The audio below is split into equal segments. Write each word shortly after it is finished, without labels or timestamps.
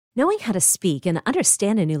Knowing how to speak and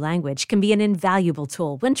understand a new language can be an invaluable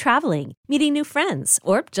tool when traveling, meeting new friends,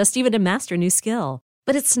 or just even to master a new skill.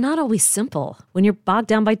 But it's not always simple when you're bogged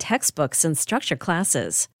down by textbooks and structured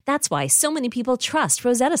classes. That's why so many people trust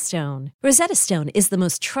Rosetta Stone. Rosetta Stone is the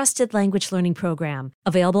most trusted language learning program,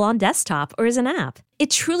 available on desktop or as an app. It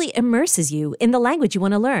truly immerses you in the language you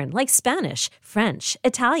want to learn, like Spanish, French,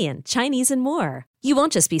 Italian, Chinese, and more. You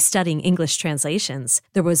won't just be studying English translations.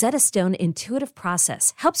 The Rosetta Stone intuitive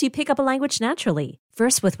process helps you pick up a language naturally,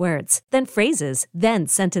 first with words, then phrases, then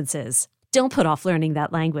sentences. Don't put off learning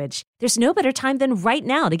that language. There's no better time than right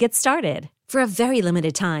now to get started. For a very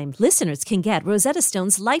limited time, listeners can get Rosetta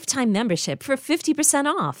Stone's lifetime membership for 50%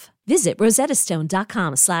 off. Visit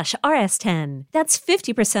rosettastone.com/rs10. That's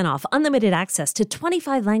 50% off unlimited access to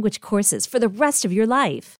 25 language courses for the rest of your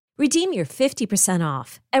life. Redeem your 50%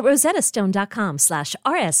 off at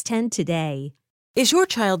rosettastone.com/rs10 today. Is your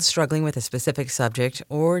child struggling with a specific subject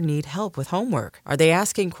or need help with homework? Are they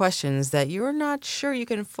asking questions that you're not sure you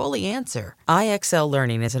can fully answer? IXL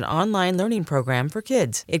Learning is an online learning program for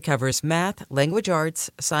kids. It covers math, language arts,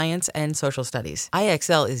 science, and social studies.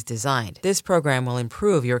 IXL is designed. This program will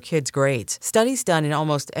improve your kids' grades. Studies done in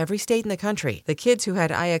almost every state in the country. The kids who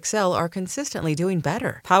had IXL are consistently doing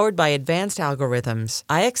better. Powered by advanced algorithms,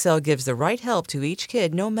 IXL gives the right help to each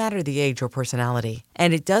kid no matter the age or personality.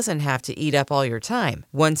 And it doesn't have to eat up all your time.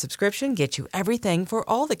 One subscription gets you everything for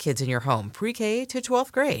all the kids in your home, pre-K to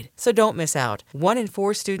 12th grade. So don't miss out. 1 in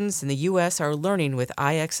 4 students in the U.S. are learning with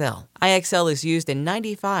IXL. IXL is used in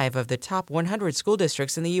 95 of the top 100 school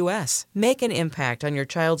districts in the U.S. Make an impact on your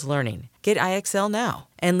child's learning. Get IXL now.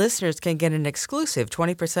 And listeners can get an exclusive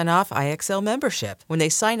 20% off IXL membership when they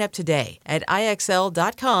sign up today at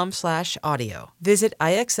IXL.com/audio. Visit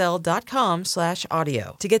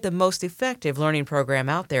IXL.com/audio to get the most effective learning program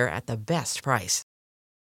out there at the best price.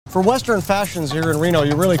 For Western fashions here in Reno,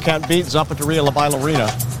 you really can't beat Zapateria La Bailarina.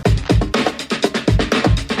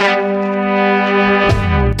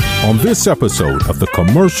 On this episode of The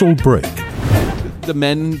Commercial Break. The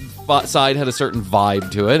men side had a certain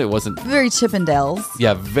vibe to it. It wasn't... Very Chippendales.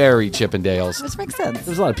 Yeah, very Chippendales. Which makes sense.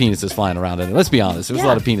 There was a lot of penises flying around in it. Let's be honest. There was a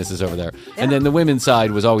lot of penises over there. Yeah. And then the women's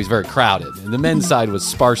side was always very crowded. And the men's side was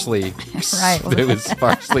sparsely... Right. It was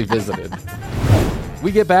sparsely visited.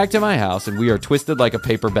 We get back to my house, and we are twisted like a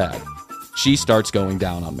paper bag. She starts going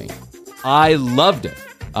down on me. I loved it.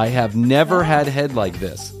 I have never had head like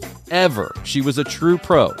this. Ever. She was a true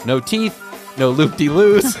pro. No teeth. No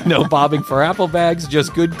loop-de-loos, no bobbing for apple bags,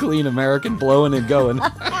 just good, clean American blowing and going.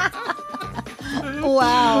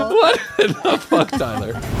 Wow. What the fuck,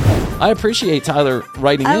 Tyler? I appreciate Tyler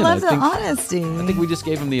writing in. I love the honesty. I think we just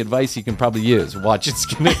gave him the advice he can probably use. Watch, it's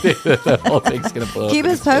gonna the whole thing's going to blow up. Keep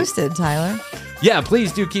us posted, Tyler. Yeah,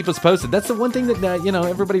 please do keep us posted. That's the one thing that,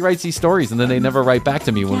 everybody writes these stories and then they never write back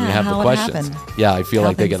to me when we have the questions. Yeah, I feel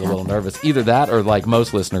like they get a little nervous. Either that or like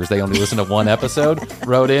most listeners, they only listen to one episode,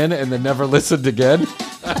 wrote in, and then never listened again.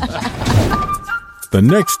 The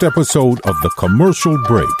next episode of The Commercial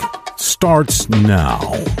Break starts now.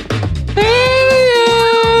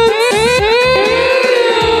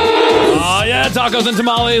 Tacos and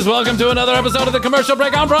tamales. Welcome to another episode of The Commercial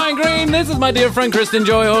Break. I'm Brian Green. This is my dear friend Kristen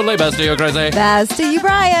Joy Hoadley. Best to you, Crazy. Best to you,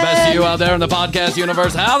 Brian. Best to you out there in the podcast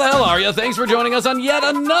universe. How the hell are you? Thanks for joining us on yet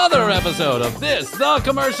another episode of this, The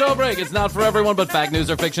Commercial Break. It's not for everyone, but fact, news,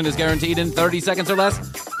 or fiction is guaranteed in 30 seconds or less,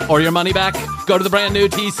 or your money back. Go to the brand new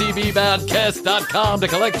tcbbadcast.com to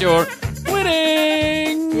collect your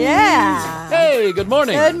winnings. Yeah. Hey, good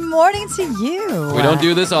morning. Good morning to you. We don't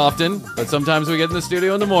do this often, but sometimes we get in the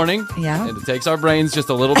studio in the morning. Yeah. And it takes our brains just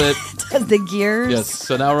a little bit. Does the gears? Yes.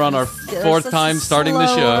 So now we're on our fourth time starting the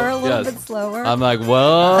show. A little bit slower. I'm like,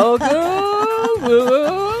 welcome.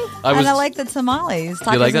 I like the tamales.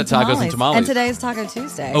 You like that? Tacos and tamales. And today is Taco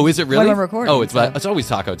Tuesday. Oh, is it really? When we're recording. Oh, it's always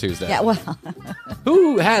Taco Tuesday. Yeah, well.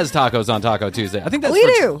 Who has tacos on Taco Tuesday? I think that's we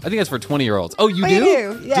do. I think that's for 20-year-olds. Oh, you we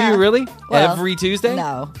do? Yeah. Do you really? Well, every Tuesday?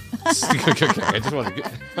 No. I just want to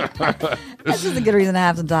That's just a good reason to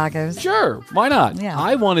have some tacos. Sure. Why not? Yeah.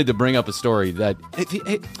 I wanted to bring up a story that...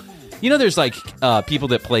 there's like people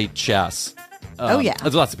that play chess. Oh, yeah.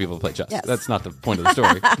 There's lots of people that play chess. Yes. That's not the point of the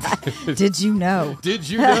story. Did you know? Did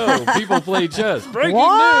you know people play chess? Breaking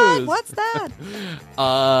news. What's that?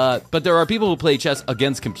 But there are people who play chess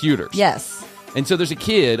against computers. Yes. And so there's a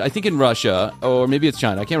kid, I think in Russia, or maybe it's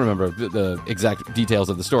China. I can't remember the exact details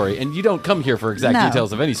of the story. And you don't come here for exact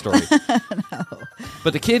details of any story. No.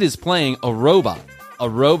 But the kid is playing a robot.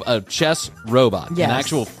 A chess robot, yes. An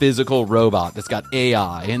actual physical robot that's got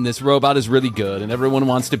AI, and this robot is really good, and everyone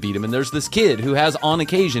wants to beat him. And there's this kid who has, on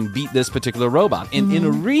occasion, beat this particular robot. And in a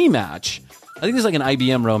rematch, I think there's like an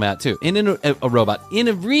IBM robot too. And in a robot. In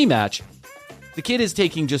a rematch, the kid is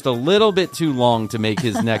taking just a little bit too long to make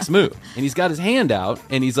his next move. And he's got his hand out,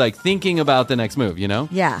 and he's like thinking about the next move, you know?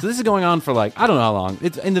 Yeah. So this is going on for like, I don't know how long.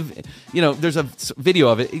 It's in the, there's a video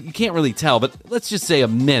of it. You can't really tell, but let's just say a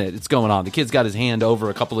minute it's going on. The kid's got his hand over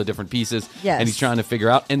a couple of different pieces, yes. and he's trying to figure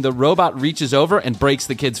out, and the robot reaches over and breaks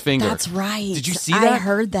the kid's finger. That's right. Did you see that? I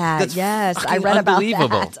heard that. That's yes. I fucking read about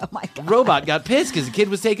unbelievable. that. Oh my God. The robot got pissed because the kid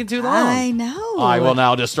was taking too long. I know. I will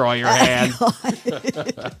now destroy your hand.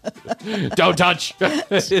 Don't touch.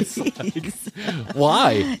 It's like,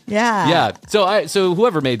 why? Yeah. Yeah. So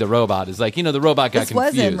whoever made the robot is like, the robot got This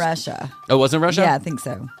confused. was in Russia. Oh, it was in Russia? Yeah, I think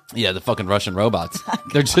so. Yeah, the fucking Russian robots.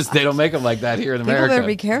 They don't make them like that here in People America. better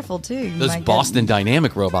be careful too. You Those might Boston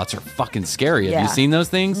Dynamic robots are fucking scary. Have Yeah. you seen those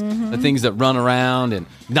things? Mm-hmm. The things that run around and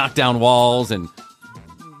knock down walls and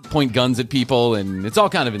point guns at people, and it's all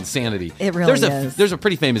kind of insanity. It really is. There's a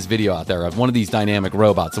pretty famous video out there of one of these dynamic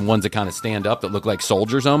robots, and ones that kind of stand up that look like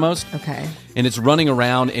soldiers almost. Okay. And it's running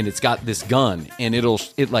around, and it's got this gun, and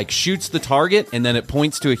it like shoots the target, and then it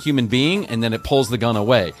points to a human being, and then it pulls the gun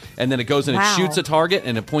away, and then it goes and Wow. it shoots a target,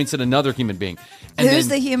 and it points at another human being. And Who's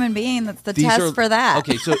then the human being that's the these test are- for that?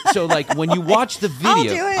 Okay, so like when you watch the video, I'll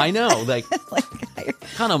do it. I know, like Like,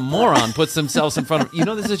 kind of moron puts themselves in front of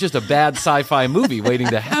this is just a bad sci-fi movie waiting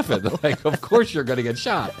to happen. Like, of course you're going to get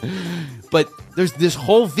shot. But there's this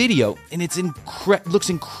whole video, and it's looks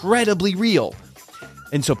incredibly real.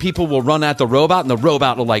 And so people will run at the robot, and the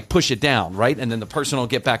robot will like push it down, right? And then the person will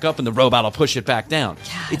get back up, and the robot will push it back down.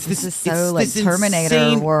 God, this is so like Terminator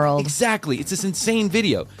insane, world. Exactly. It's this insane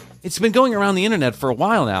video. It's been going around the internet for a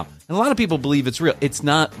while now, and a lot of people believe it's real. It's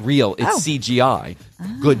not real. It's CGI.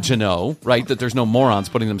 Good to know, right? That there's no morons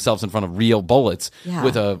putting themselves in front of real bullets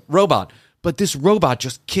with a robot. But this robot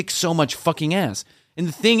just kicks so much fucking ass. And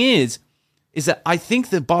the thing is that I think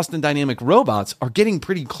the Boston Dynamic robots are getting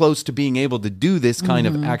pretty close to being able to do this kind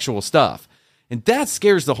of actual stuff. And that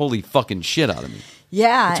scares the holy fucking shit out of me.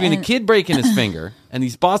 yeah. Between a kid breaking his finger and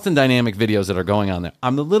these Boston Dynamic videos that are going on there,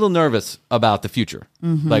 I'm a little nervous about the future.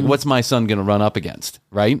 Like, what's my son going to run up against,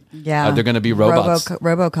 right? Yeah. Are there going to be robots?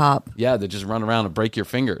 RoboCop. Yeah, that just run around and break your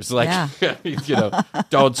fingers. Like, Yeah.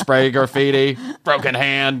 don't spray graffiti, broken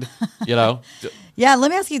hand, Yeah,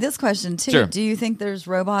 let me ask you this question too. Sure. Do you think there's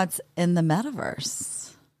robots in the metaverse?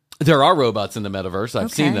 There are robots in the metaverse.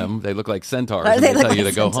 I've seen Okay. them. They look like centaurs. Or And they they tell look you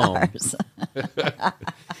like to go home. centaurs?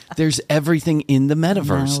 There's everything in the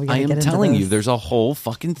metaverse. No, we I gotta am get into telling you, this. there's a whole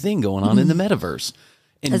fucking thing going on in the metaverse.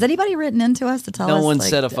 And Has anybody written into us to tell us? no one like,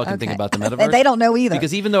 said a fucking thing okay. about the metaverse. They don't know either.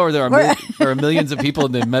 Because even though there are millions of people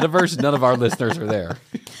in the metaverse, none of our listeners are there.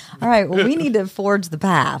 All right, well, we need to forge the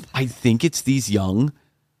path. I think it's these young,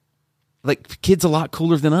 like, kids a lot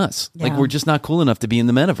cooler than us. Like, Yeah. we're just not cool enough to be in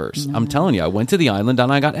the metaverse. I'm telling you, I went to the island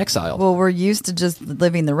and I got exiled. Well, we're used to just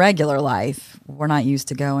living the regular life. We're not used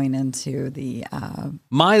to going into the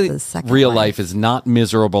My the second real life. life is not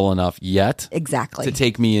miserable enough yet exactly. to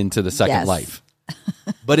take me into the second Yes. life.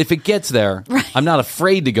 But if it gets there, I'm not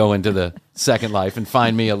afraid to go into the second life and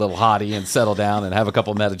find me a little hottie and settle down and have a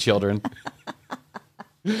couple meta children.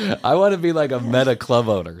 I want to be like a meta club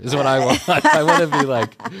owner is what I want. I want to be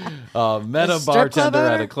like a meta A strip club bartender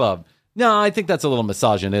at owner? a club. No, I think that's a little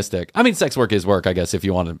misogynistic. I mean, sex work is work, I guess, if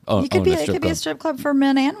you want to own, You could own be. a It strip could be club. a strip club for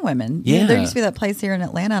men and women. Yeah. There used to be that place here in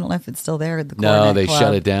Atlanta. I don't know if it's still there. The No, Coronet they Club.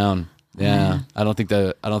 shut it down. Yeah. I don't think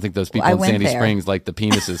those people I in went Sandy there. Springs like the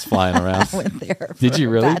penises flying around. I went there. Did for you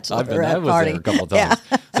a really? bachelorette I was party. there a couple times.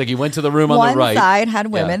 Yeah. It's like you went to the room on One the right. side had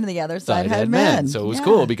women, and the other side had men. So it was Yeah.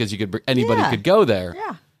 cool because you could anybody Yeah. could go there.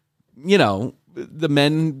 Yeah. You know, the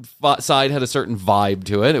men side had a certain vibe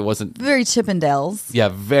to it. It wasn't, Very Chippendales, yeah,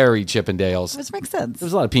 very Chippendales. which makes sense. There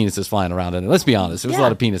was a lot of penises flying around in it. Let's be honest. There was a Yeah.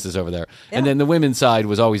 lot of penises over there. And then the women's side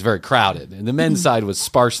was always very crowded. And the men's side was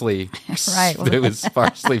sparsely, Right. it was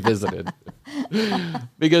sparsely visited.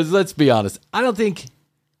 Because let's be honest, I don't think,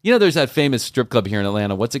 there's that famous strip club here in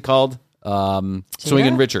Atlanta. What's it called?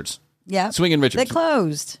 Swingin' Richards. Yeah. Swingin' Richards. They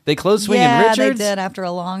closed. They closed Swingin' Yeah, Richards? they did after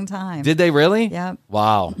a long time. Did they really? Yep.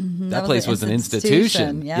 Wow. That That was place an was an institution,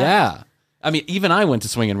 institution. yeah. Yeah. I mean, even I went to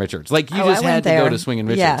Swingin' Richards. Like, you Oh, just I had went to go there. to Swingin'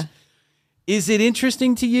 Richards. Yeah. Is it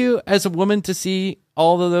interesting to you as a woman to see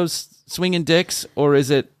all of those swinging dicks, or is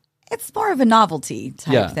it It's more of a novelty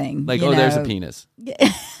type thing. like, you oh, there's a know? penis?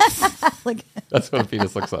 Like, That's what a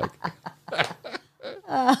penis looks like.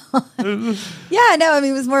 yeah, no, I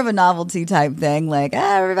mean, it was more of a novelty type thing. Like,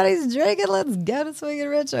 everybody's drinking, let's go to Swingin'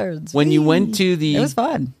 Richards. When you Whee! went to the, It was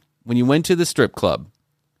fun. when you went to the strip club,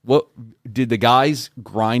 what did the guys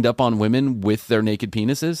grind up on women with their naked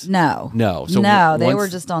penises? No. No. So no, they once- were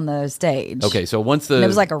just on the stage. Okay, so once the And it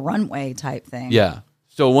was like a runway type thing. yeah.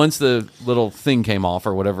 So once the little thing came off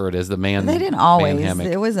or whatever it is, the man They didn't always. man hammock.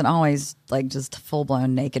 It wasn't always like just full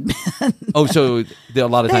blown naked men. Oh, so a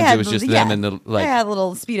lot of times it was just them and the they had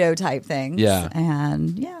little Speedo type things. Yeah. And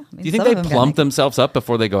I mean, Do you think they plump themselves up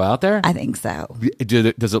before they go out there? I think so.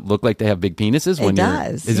 Does it look like they have big penises? When It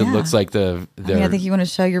does. It looks like I think you want to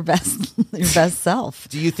show your best self.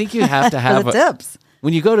 Do you think you have to have For the tips?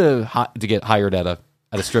 When you go to get hired at a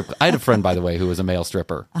strip? I had a friend, by the way, who was a male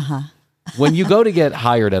stripper. When you go to get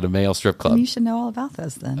hired at a male strip club, You should know all about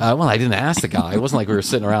this then. well, I didn't ask the guy. It wasn't like we were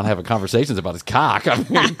sitting around having conversations about his cock. I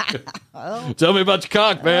mean, tell me about your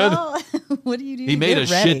cock, man. Well, what do you do? He made a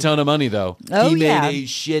shit ton of money, though. Oh, he yeah. made a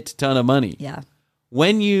shit ton of money. Yeah.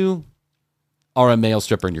 When you are a male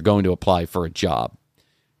stripper and you're going to apply for a job,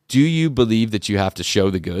 do you believe that you have to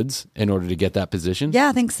show the goods in order to get that position? Yeah,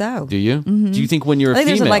 I think so. Do you? Mm-hmm. Do you think when you're I think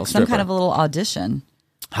a female there's like some stripper, kind of a little audition.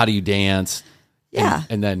 how do you dance? Yeah.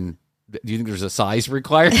 And then, do you think there's a size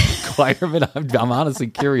requirement? I'm honestly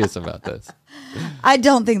curious about this. I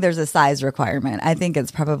don't think there's a size requirement. I think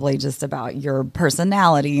it's probably just about your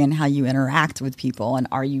personality and how you interact with people, and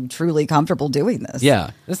are you truly comfortable doing this?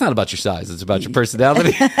 Yeah, it's not about your size; it's about your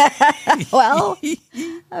personality. Well,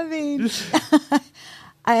 I mean,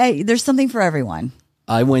 there's something for everyone.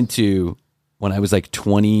 I went to, when I was like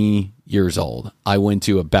 20 years old, I went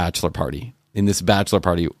to a bachelor party, and this bachelor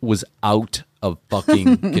party was out of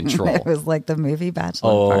fucking control. It was like the movie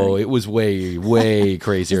Bachelor Party. Oh, it was way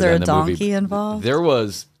crazier Is there than a the movie. donkey involved? There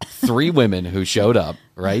was 3 women who showed up,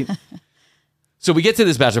 right? So we get to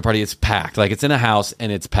this bachelor party. It's packed. Like, it's in a house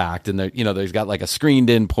and it's packed. And there's got like a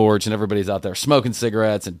screened in porch and everybody's out there smoking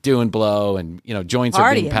cigarettes and doing blow and, joints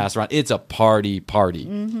are being passed around. It's a party.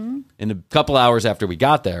 Mm-hmm. And a couple hours after we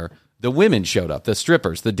got there, the women showed up, the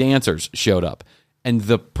strippers, the dancers showed up. And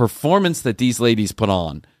the performance that these ladies put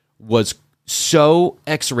on was so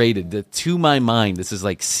X-rated that, to my mind, this is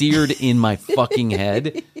like seared in my fucking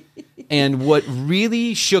head. And what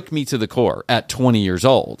really shook me to the core at 20 years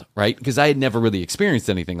old, right? Because I had never really experienced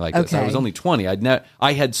anything like this. I was only 20.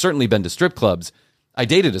 I had certainly been to strip clubs. I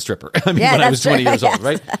dated a stripper. When I was 20 years old,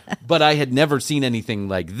 right? But I had never seen anything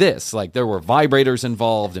like this. Like, there were vibrators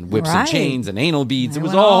involved and whips and chains and anal beads. It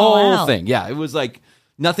was a whole thing. Yeah, it was like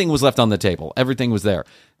nothing was left on the table. Everything was there.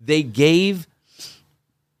 They gave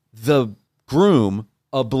the groom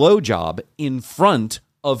a blowjob in front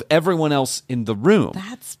of everyone else in the room.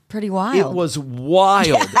 That's pretty wild. It was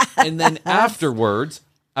wild. And then afterwards,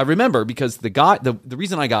 I remember, because the guy, the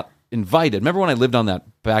reason I got invited, remember when I lived on that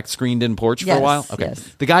back screened in porch for a while? Okay.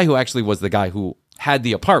 Yes. The guy who actually was the guy who had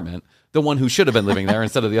the apartment, the one who should have been living there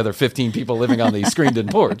instead of the other 15 people living on the screened in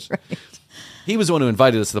porch. Right. He was the one who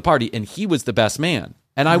invited us to the party, and he was the best man.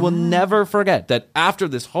 And I will never forget that after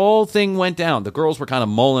this whole thing went down, the girls were kind of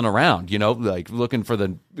mulling around, like looking for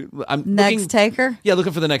the next taker. Yeah,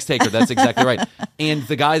 looking for the next taker. That's exactly right. And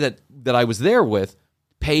the guy that I was there with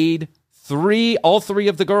paid all three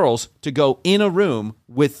of the girls to go in a room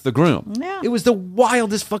with the groom. Yeah. It was the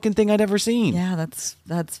wildest fucking thing I'd ever seen. Yeah,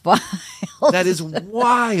 that's wild. That is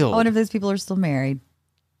wild. I wonder if those people are still married.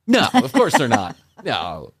 No, of course they're not.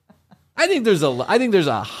 No. I think there's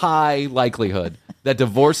a high likelihood that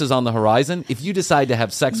divorce is on the horizon if you decide to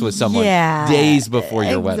have sex with someone days before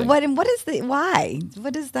your wedding. What is why?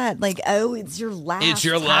 What is that? Like, it's your last It's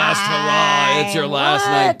your last hurrah. It's your last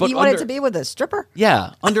night. But you want it to be with a stripper?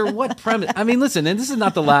 Yeah. Under what premise? I mean, listen, and this is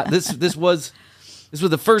not the last. This was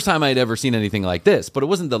the first time I'd ever seen anything like this, but it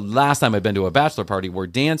wasn't the last time I'd been to a bachelor party where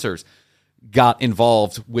dancers got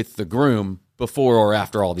involved with the groom before or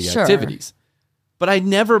after all the activities. But I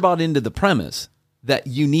never bought into the premise that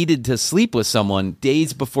you needed to sleep with someone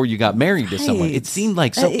days before you got married to someone. It seemed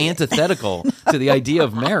like so antithetical to the idea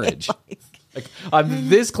of marriage. Like, I'm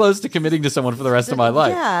this close to committing to someone for the rest of my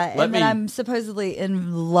life. Yeah, and I'm supposedly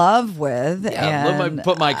in love with. Yeah, let me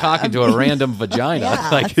put my cock into a random vagina.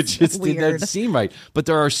 Like, it just didn't seem right. But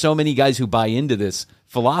there are so many guys who buy into this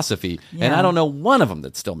philosophy, and I don't know one of them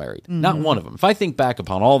that's still married. Mm-hmm. Not one of them. If I think back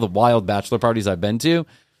upon all the wild bachelor parties I've been to,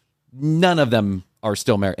 none of them are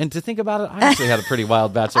still married. And to think about it, I actually had a pretty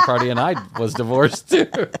wild bachelor party, and I was divorced too.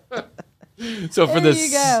 So for there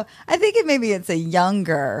you go. I think it's a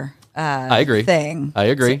younger I agree. thing. I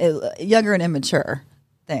agree. Younger and immature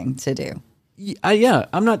thing to do. Yeah,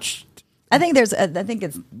 I'm not. I think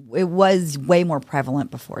it was way more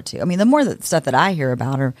prevalent before too. I mean, the more stuff that I hear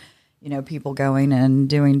about are, people going and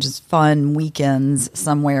doing just fun weekends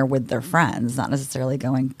somewhere with their friends, not necessarily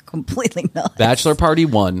going completely nuts. Bachelor party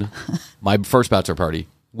 1, my first bachelor party,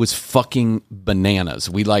 was fucking bananas.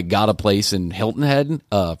 We got a place in Hilton Head,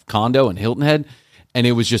 a condo in Hilton Head, And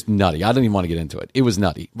it was just nutty. I don't even want to get into it. It was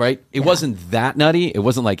nutty, right? It wasn't that nutty. It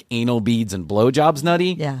wasn't like anal beads and blowjobs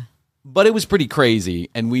nutty. Yeah. But it was pretty crazy.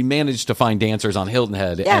 And we managed to find dancers on Hilton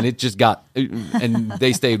Head. And it just got, and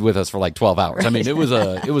they stayed with us for like 12 hours. I mean, it was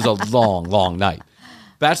a long, long night.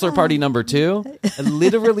 Bachelor party number 2, I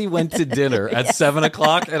literally went to dinner at 7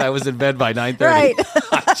 o'clock and I was in bed by 9:30. Right.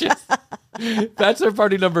 Bachelor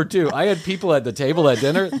party number 2, I had people at the table at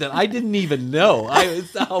dinner that I didn't even know.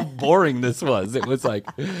 It's how boring this was. It was like,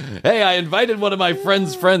 hey, I invited one of my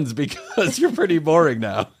friends' friends because you're pretty boring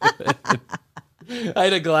now. I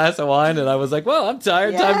had a glass of wine and I was like, well, I'm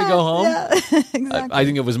tired. Time to go home. Yeah, exactly. I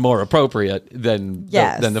think it was more appropriate than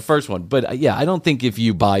the first one. But I don't think if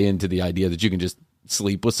you buy into the idea that you can just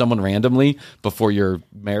sleep with someone randomly before you're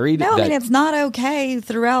married. No, I mean, it's not okay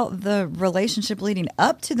throughout the relationship leading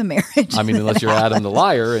up to the marriage. I mean, unless you're Adam the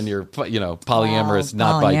liar and you're, polyamorous,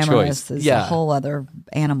 not by choice. Is a whole other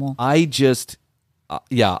animal. I'm polyamorous. I'm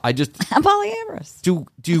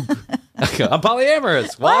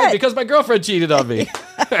polyamorous. Why? What? Because my girlfriend cheated on me.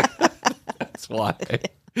 That's why.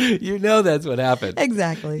 You know that's what happened.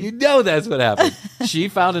 Exactly. You know that's what happened. She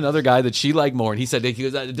found another guy that she liked more, and he said, you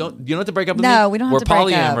don't have to break up with me. No, we don't have to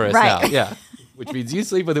break up. We're polyamorous now. Yeah. Which means you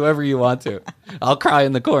sleep with whoever you want to. I'll cry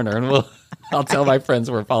in the corner, and I'll tell my friends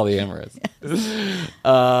we're polyamorous.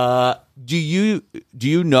 Do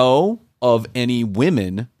you know of any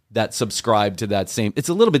women that subscribe to that same? It's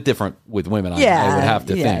a little bit different with women, I would have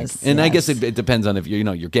to think. And I guess it depends on if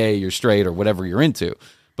you're gay, you're straight, or whatever you're into.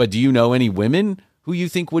 But do you know any women who you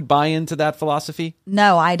think would buy into that philosophy?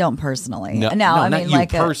 No, I don't personally. No, I mean, not you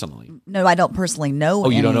personally. No, I don't personally know. Oh,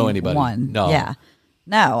 you don't know anybody? No. Yeah.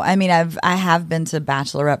 No, I mean, I have been to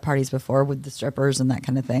bachelorette parties before with the strippers and that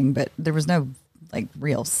kind of thing, but there was no like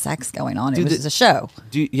real sex going on. It was just a show.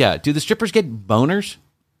 Do the strippers get boners?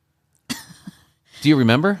 Do you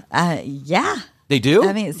remember? Yeah. They do?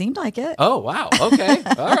 I mean, it seemed like it. Oh, wow. Okay.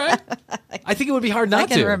 All right. I think it would be hard not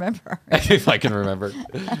to. I can remember. If I can remember.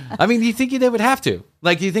 I mean, you think they would have to.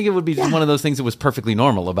 Like, you think it would be one of those things that was perfectly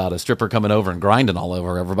normal about a stripper coming over and grinding all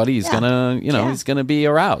over everybody. He's going to, he's going to be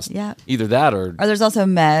aroused. Yeah. Either that or there's also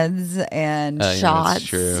meds and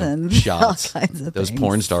shots. And shots. All kinds of those things.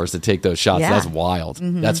 Porn stars that take those shots. Yeah. That's wild.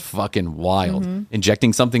 Mm-hmm. That's fucking wild. Mm-hmm.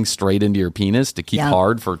 Injecting something straight into your penis to keep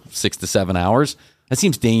hard for 6 to 7 hours. That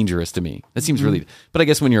seems dangerous to me. That seems really... But I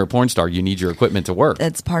guess when you're a porn star, you need your equipment to work.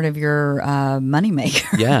 It's part of your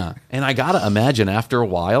moneymaker. Yeah. And I got to imagine after a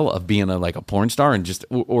while of being a porn star and just...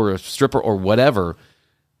 Or a stripper or whatever,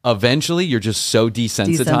 eventually you're just so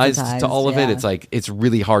desensitized to all of it. It's like, it's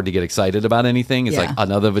really hard to get excited about anything. It's like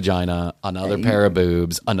another vagina, another pair of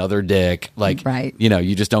boobs, another dick. Like,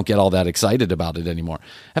 you just don't get all that excited about it anymore.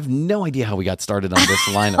 I have no idea how we got started on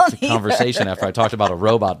this line of conversation after I talked about a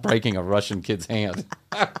robot breaking a Russian kid's hand.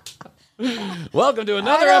 Welcome to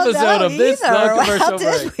another episode of this commercial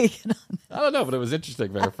break. I don't know, but it was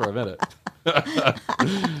interesting there for a minute.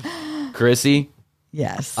 Chrissy?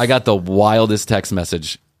 Yes. I got the wildest text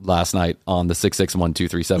message last night on the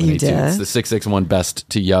 661-237-82. It's the 661 Best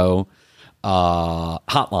to Yo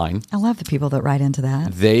hotline. I love the people that write into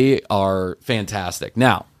that. They are fantastic.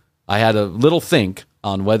 Now, I had a little think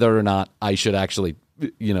on whether or not I should actually,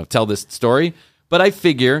 tell this story, but I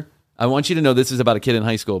figure I want you to know this is about a kid in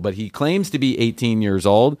high school, but he claims to be 18 years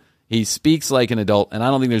old. He speaks like an adult, and I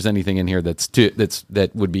don't think there's anything in here that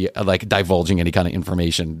would be like divulging any kind of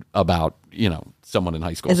information about someone in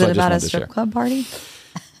high school. Is it about a strip club party?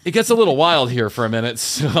 It gets a little wild here for a minute,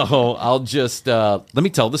 so I'll just let me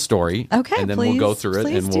tell the story, okay? And then we'll go through it,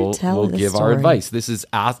 and we'll give our advice. This is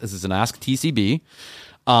an Ask TCB,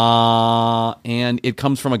 and it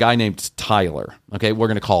comes from a guy named Tyler. Okay, we're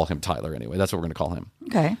going to call him Tyler anyway. That's what we're going to call him.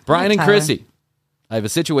 Okay, Brian and Chrissy. I have a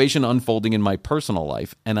situation unfolding in my personal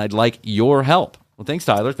life, and I'd like your help. Well, thanks,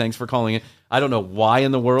 Tyler. Thanks for calling in. I don't know why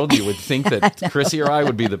in the world you would think that Chrissy or I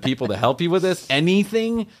would be the people to help you with this.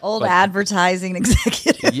 Anything. Advertising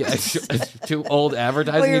executive. Yeah, two old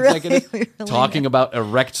advertising executives talking about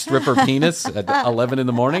erect stripper penis at 11 in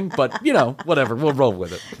the morning. But, whatever. We'll roll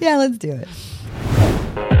with it. Yeah, let's do it.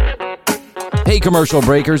 Hey, commercial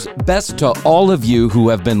breakers, best to all of you who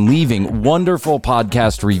have been leaving wonderful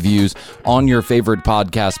podcast reviews on your favorite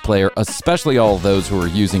podcast player, especially all of those who are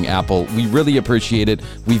using Apple. We really appreciate it.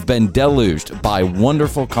 We've been deluged by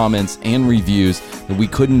wonderful comments and reviews, and we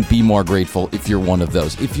couldn't be more grateful if you're one of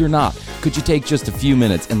those. If you're not, could you take just a few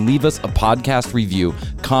minutes and leave us a podcast review,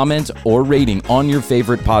 comment, or rating on your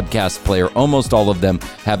favorite podcast player? Almost all of them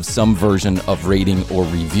have some version of rating or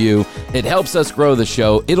review. It helps us grow the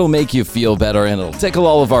show. It'll make you feel better. Twitter, and it'll tickle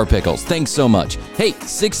all of our pickles. Thanks so much. Hey,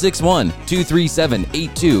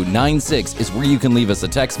 661-237-8296 is where you can leave us a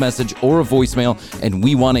text message or a voicemail, and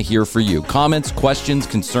we want to hear for you. Comments, questions,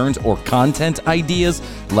 concerns, or content ideas,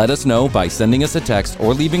 let us know by sending us a text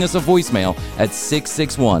or leaving us a voicemail at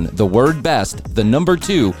 661, the word best, the number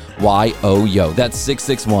 2, YOYO. That's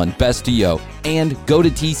 661, best to yo. And go to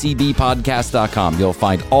tcbpodcast.com. You'll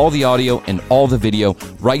find all the audio and all the video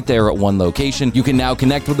right there at one location. You can now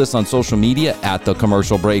connect with us on social media at The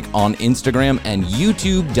Commercial Break on Instagram and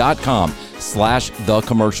youtube.com/The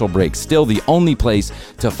Commercial Break. Still the only place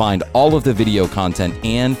to find all of the video content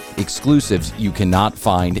and exclusives you cannot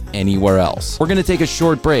find anywhere else. We're going to take a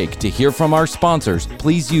short break to hear from our sponsors.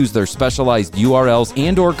 Please use their specialized URLs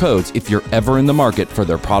and or codes if you're ever in the market for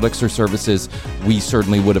their products or services. We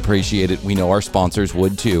certainly would appreciate it. We know our sponsors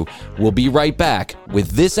would too. We'll be right back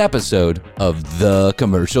with this episode of The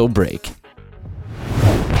Commercial Break.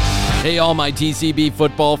 Hey, all my TCB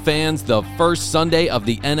football fans, the first Sunday of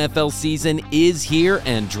the NFL season is here,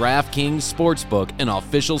 and DraftKings Sportsbook, an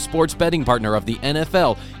official sports betting partner of the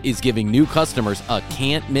NFL, is giving new customers a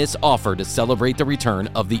can't-miss offer to celebrate the return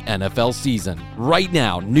of the NFL season. Right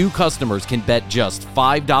now, new customers can bet just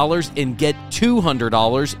 $5 and get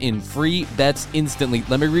 $200 in free bets instantly.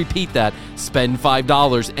 Let me repeat that. Spend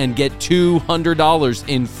 $5 and get $200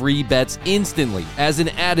 in free bets instantly. As an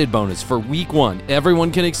added bonus for Week 1, everyone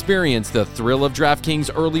can experience the thrill of DraftKings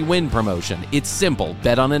early win promotion. It's simple.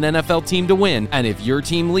 Bet on an NFL team to win, and if your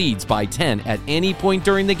team leads by 10 at any point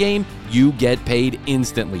during the game, you get paid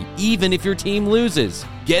instantly, even if your team loses.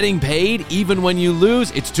 Getting paid even when you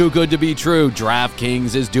lose? It's too good to be true.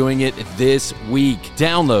 DraftKings is doing it this week.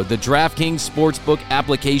 Download the DraftKings Sportsbook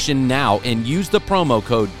application now and use the promo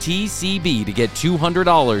code TCB to get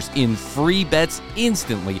 $200 in free bets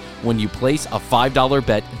instantly when you place a $5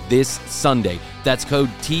 bet this Sunday. That's code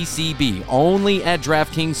TCB only at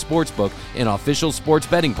DraftKings Sportsbook, an official sports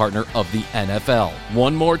betting partner of the NFL.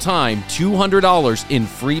 One more time, $200 in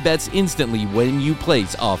free bets instantly when you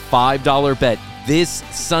place a $5 bet this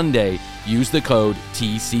Sunday. Use the code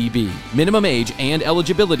TCB. Minimum age and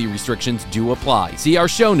eligibility restrictions do apply. See our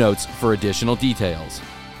show notes for additional details.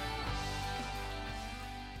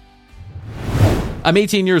 I'm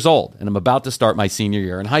 18 years old, and I'm about to start my senior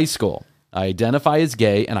year in high school. I identify as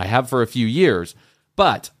gay, and I have for a few years,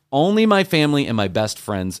 but only my family and my best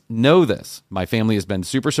friends know this. My family has been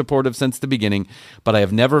super supportive since the beginning, but I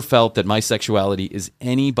have never felt that my sexuality is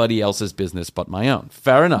anybody else's business but my own.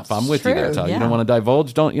 Fair enough. I'm with you there, Tal. Yeah. You don't want to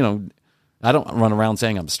divulge? I don't run around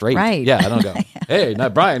saying I'm straight. Right. Yeah, I don't go, hey,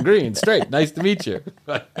 not Brian Green, straight. Nice to meet you.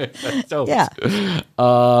 So, yeah.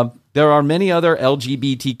 There are many other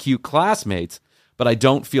LGBTQ classmates, but I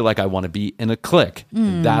don't feel like I want to be in a clique.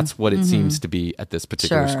 And that's what it seems to be at this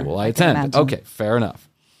particular school I attend. Okay, fair enough.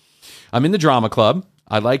 I'm in the drama club.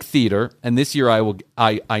 I like theater, and this year I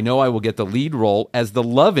know I will get the lead role as the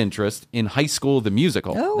love interest in High School the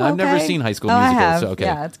Musical. Oh, now, I've never seen High School Musical. I have. So okay.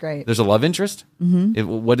 Yeah, that's great. There's a love interest? Mm-hmm.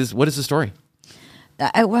 What is the story?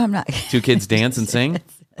 Well, I'm not. Two kids dance and sing?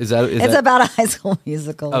 It's about a High School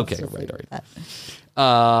Musical. Okay, right.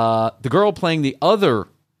 The girl playing the other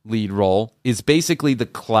lead role is basically the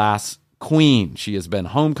class queen. She has been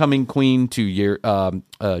homecoming queen 2 years in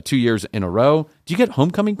a row. Do you get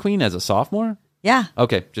homecoming queen as a sophomore? Yeah.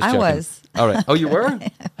 Okay, just checking. I was. All right. Oh, you were?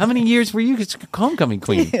 How many years were you homecoming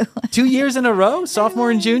queen? 2 years in a row? Sophomore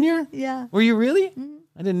and junior? Yeah. Were you really? Mm-hmm.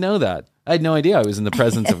 I didn't know that. I had no idea I was in the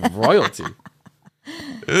presence of royalty.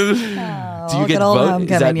 Do you get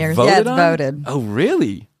voted? Is that years. voted Yeah, it's on? voted. Oh,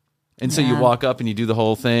 really? And so you walk up and you do the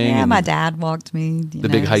whole thing? Yeah, and my dad walked me. The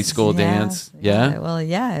big high school dance? Yeah? Well,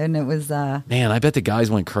 yeah, and it was... Man, I bet the guys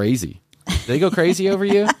went crazy. Did they go crazy over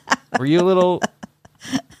you? Were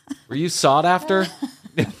you sought after?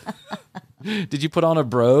 Did you put on a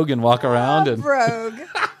brogue and walk around? Brogue.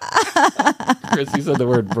 Chris, you said the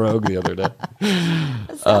word brogue the other day.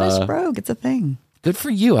 Scottish brogue, it's a thing. Good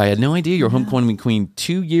for you. I had no idea you were homecoming queen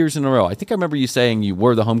 2 years in a row. I think I remember you saying you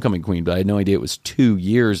were the homecoming queen, but I had no idea it was 2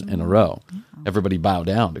 years in a row. Everybody bow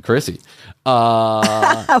down to Chrissy.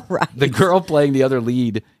 Right. The girl playing the other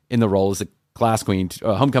lead in the role is the class queen,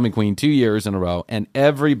 homecoming queen 2 years in a row, and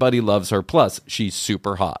everybody loves her. Plus, she's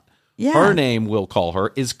super hot. Yeah. Her name, we'll call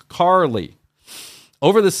her, is Carly.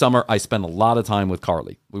 Over the summer, I spent a lot of time with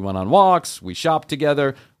Carly. We went on walks, we shopped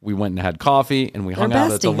together, we went and had coffee, and we hung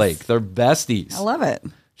out at the lake. They're besties. I love it.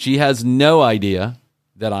 She has no idea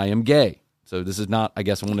that I am gay. So this is not, I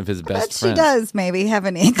guess, one of his best friends. She does maybe have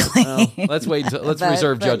an inkling. Well, let's wait. Let's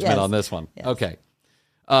reserve judgment on this one. Yes. Okay.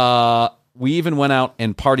 We even went out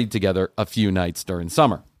and partied together a few nights during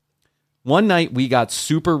summer. One night, we got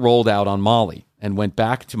super rolled out on Molly, and went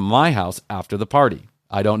back to my house after the party.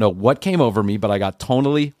 I don't know what came over me, but I got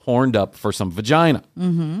tonally horned up for some vagina.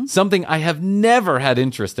 Something I have never had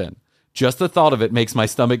interest in. Just the thought of it makes my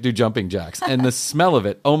stomach do jumping jacks. And the smell of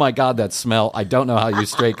it, oh my God, that smell. I don't know how you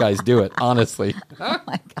straight guys do it, honestly. Oh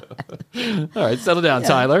my God. All right, settle down,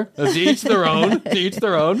 Tyler. To each their own. To each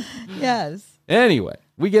their own. Yes. Anyway,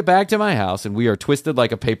 we get back to my house and we are twisted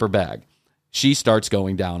like a paper bag. She starts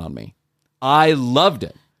going down on me. I loved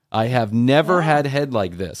it. I have never had head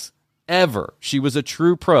like this, ever. She was a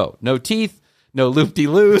true pro. No teeth, no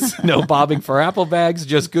loop-de-loos, no bobbing for apple bags,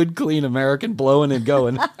 just good, clean American blowing and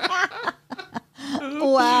going.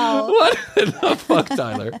 Wow. What the fuck,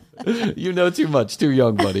 Tyler? You know too much. Too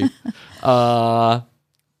young, buddy.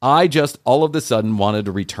 I just all of a sudden wanted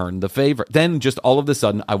to return the favor. Then just all of a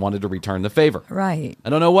sudden I wanted to return the favor. Right. I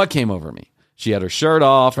don't know what came over me. She had her shirt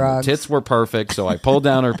off, and her Drugs. tits were perfect, so I pulled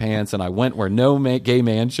down her pants and I went where no gay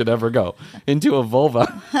man should ever go, into a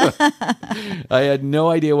vulva. I had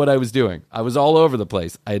no idea what I was doing. I was all over the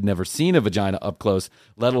place. I had never seen a vagina up close,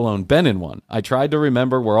 let alone been in one. I tried to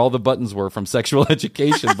remember where all the buttons were from sexual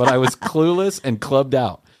education, but I was clueless and clubbed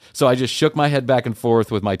out. So I just shook my head back and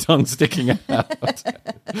forth with my tongue sticking out.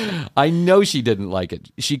 I know she didn't like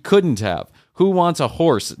it. She couldn't have. Who wants a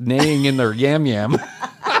horse neighing in their yam-yam?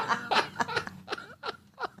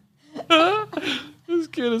 This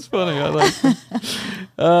kid is funny. I like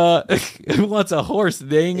it. Who wants a horse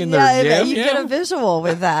neighing in their yam-yam? You get a visual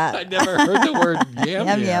with that. I never heard the word yam-yam.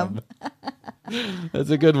 Yam-yam. That's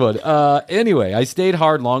a good one. Anyway, I stayed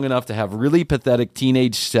hard long enough to have really pathetic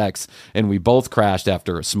teenage sex, and we both crashed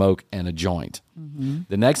after a smoke and a joint.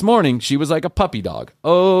 The next morning, she was like a puppy dog.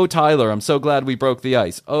 Oh, Tyler, I'm so glad we broke the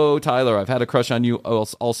ice. Oh, Tyler, I've had a crush on you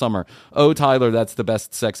all summer. Oh, Tyler, that's the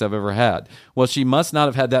best sex I've ever had. Well, she must not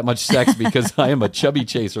have had that much sex because I am a chubby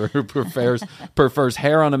chaser who prefers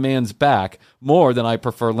hair on a man's back more than I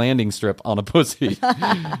prefer landing strip on a pussy.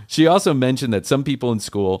 She also mentioned that some people in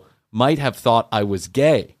school might have thought I was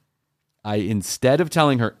gay. Instead of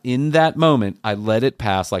telling her in that moment, I let it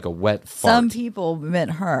pass like a wet fart. Some people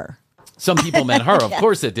meant her. Some people meant her. Of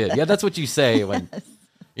course it did. Yeah, that's what you say when,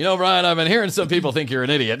 you know, Brian, I've been hearing some people think you're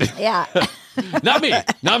an idiot. Yeah. Not me.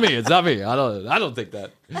 It's not me. I don't think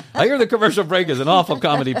that. I hear the commercial break is an awful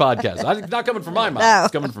comedy podcast. It's not coming from my mouth. No.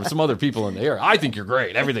 It's coming from some other people in the air. I think you're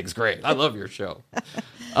great. Everything's great. I love your show.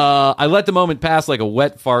 I let the moment pass like a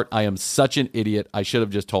wet fart. I am such an idiot. I should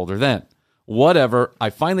have just told her then. Whatever.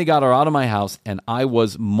 I finally got her out of my house, and I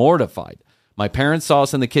was mortified. My parents saw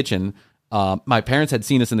us in the kitchen. My parents had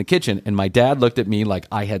seen us in the kitchen, and my dad looked at me like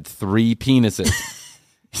I had 3 penises.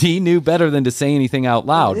 He knew better than to say anything out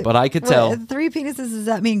loud, but I could tell. 3 penises, does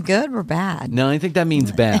that mean good or bad? No, I think that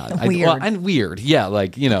means bad. Weird. And weird. Yeah,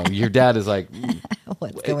 like, you know, your dad is like,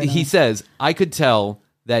 What's going on? he says, I could tell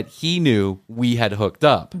that he knew we had hooked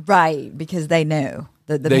up. Right, because they knew.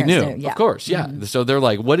 The They parents knew, Yeah. of course, yeah. So they're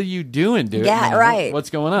like, what are you doing, dude? Yeah, You know, right. What's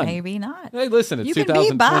going on? Maybe not. Hey, listen, it's You can be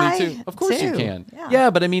 2022. bi, Of course you too. can. Yeah.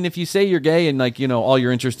 But I mean, if you say you're gay and, like, you know, all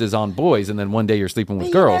your interest is on boys and then one day you're sleeping with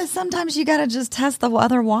But, girls. sometimes you got to just test the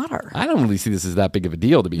other water. I don't really see this as that big of a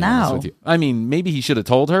deal, to be honest No. with you. I mean, maybe he should have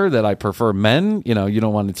told her that I prefer men. You know, you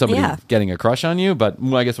don't want somebody Yeah. getting a crush on you, but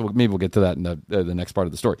I guess maybe we'll get to that in the next part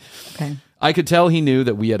of the story. Okay. I could tell he knew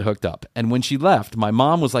that we had hooked up. And when she left, my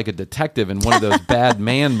mom was like a detective in one of those bad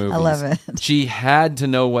man movies. I love it. She had to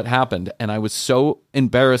know what happened, and I was so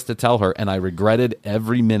embarrassed to tell her, and I regretted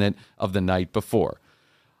every minute of the night before.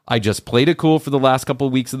 I just played it cool for the last couple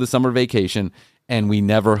of weeks of the summer vacation, and we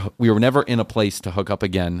were never in a place to hook up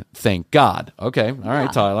again. Thank God. Okay. All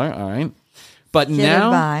right, Tyler. All right. But now,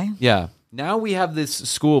 by. yeah. Now we have this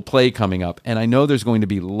school play coming up, and I know there's going to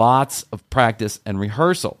be lots of practice and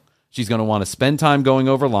rehearsal. She's going to want to spend time going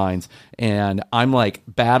over lines, and I'm like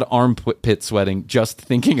bad armpit sweating just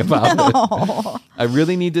thinking about it. I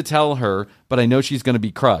really need to tell her, but I know she's going to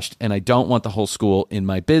be crushed, and I don't want the whole school in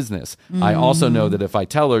my business. I also know that if I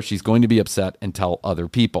tell her, she's going to be upset and tell other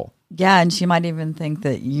people. Yeah, and she might even think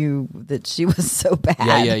that she was so bad.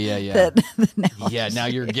 Yeah. that Now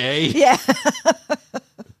you're gay? Yeah.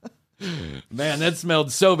 Man, that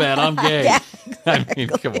smelled so bad. I'm gay. Yeah, I mean,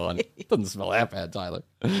 come on. It doesn't smell that bad, Tyler.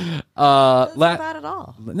 Not bad at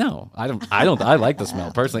all. No, I don't. I like the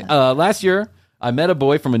smell personally. Last year, I met a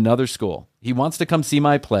boy from another school. He wants to come see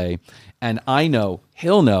my play, and I know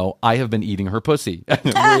he'll know I have been eating her pussy.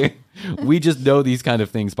 We just know these kind of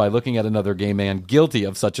things by looking at another gay man guilty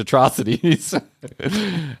of such atrocities.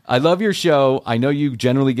 I love your show. I know you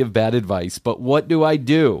generally give bad advice, but what do?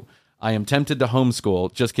 I am tempted to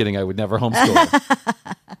homeschool. Just kidding. I would never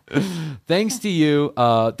homeschool. Thanks to you.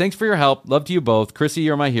 Thanks for your help. Love to you both. Chrissy,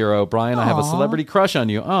 you're my hero. Brian, I have a celebrity crush on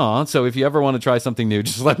you. So if you ever want to try something new,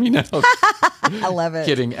 just let me know. I love it.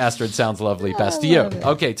 Kidding. Astrid sounds lovely. Best to you.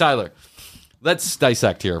 Okay, Tyler. Let's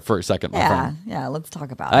dissect here for a second, my friend. Yeah, let's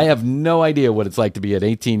talk about it. I have no idea what it's like to be an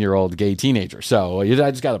 18-year-old gay teenager. So I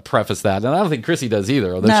just got to preface that. And I don't think Chrissy does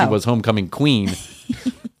either, although she was homecoming queen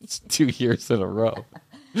 2 years in a row.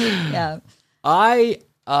 Yeah. I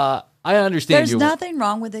understand There's nothing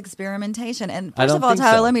wrong with experimentation. And I first don't of all, think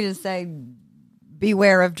Tyler, so. let me just say,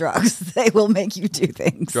 beware of drugs. They will make you do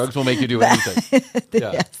things. Drugs will make you do anything.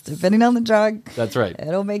 Yeah. Yes, depending on the drug. That's right.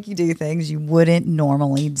 It'll make you do things you wouldn't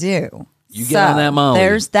normally do. You get on that Molly.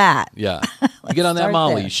 There's that. Yeah. You get on that start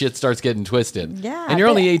Molly, there. shit starts getting twisted. Yeah. And you're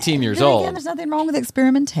only 18 years then old. Again, there's nothing wrong with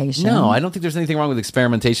experimentation. No, I don't think there's anything wrong with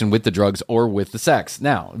experimentation with the drugs or with the sex.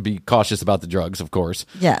 Now, be cautious about the drugs, of course.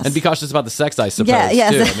 Yes. And be cautious about the sex, I suppose,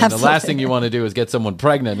 yes, too. I mean, the absolutely. last thing you want to do is get someone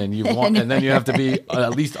pregnant and then you have to be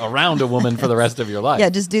at least around a woman for the rest of your life. Yeah,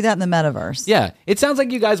 just do that in the metaverse. Yeah. It sounds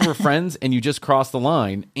like you guys were friends and you just crossed the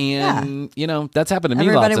line. And, that's happened to me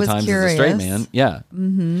Everybody lots of was times as a straight curious. man. Yeah.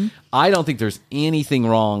 Mm-hmm. I don't think there's anything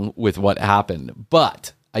wrong with what happened,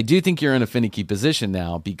 but I do think you're in a finicky position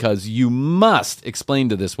now because you must explain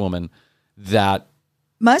to this woman that.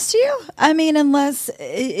 Must you? I mean, unless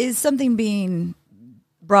is something being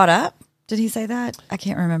brought up? Did he say that? I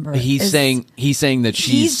can't remember. He's saying that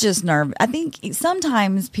he's just nervous. I think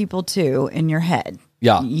sometimes people too in your head.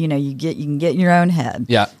 Yeah. You can get in your own head.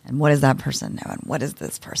 Yeah. And what does that person know? And what does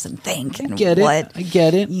this person think? And I get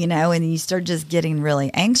it. And you start just getting really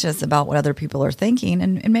anxious about what other people are thinking,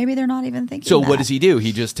 and maybe they're not even thinking. So that. what does he do?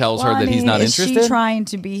 He just tells her that he's not interested? Is she trying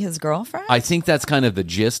to be his girlfriend? I think that's kind of the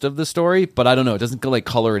gist of the story, but I don't know. It doesn't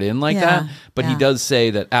color it in like that. But he does say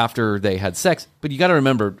that after they had sex. But you got to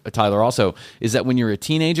remember, Tyler, also, is that when you're a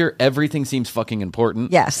teenager, everything seems fucking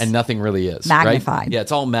important. Yes. And nothing really is. Magnified. Right? Yeah,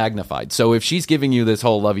 it's all magnified. So if she's giving you this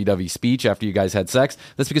whole lovey-dovey speech after you guys had sex,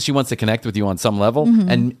 that's because she wants to connect with you on some level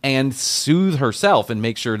and soothe herself and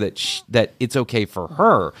make sure that that it's okay for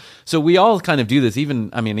her. So we all kind of do this, even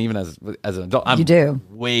as an adult. You do.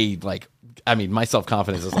 Way my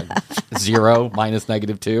self-confidence is like 0 minus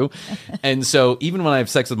 -2. And so even when I have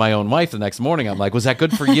sex with my own wife the next morning, I'm like, was that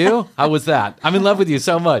good for you? How was that? I'm in love with you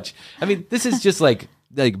so much. I mean, this is just like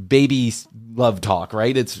baby love talk,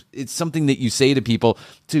 right? It's something that you say to people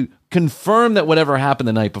to confirm that whatever happened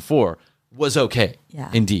the night before was okay. Yeah.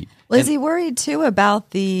 Indeed. Well, is he worried too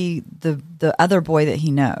about the other boy that he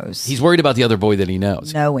knows? He's worried about the other boy that he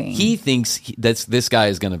knows. Knowing. He thinks this guy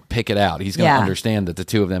is going to pick it out. He's going to understand that the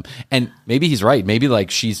two of them, and maybe he's right. Maybe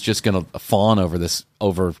she's just going to fawn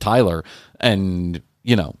over Tyler, and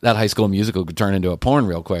that High School Musical could turn into a porn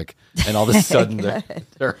real quick, and all of a sudden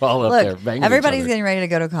they're all up there banging everybody's each other. getting ready to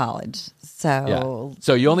go to college. So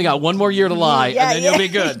So you only got one more year to lie, and then you'll be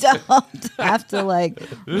good. You don't have to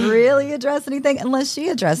really address anything unless she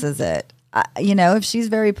addresses it. If she's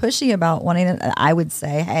very pushy about wanting it, I would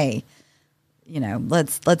say, hey,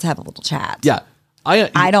 let's have a little chat. Yeah,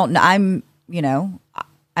 I don't. I'm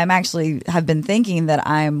actually have been thinking that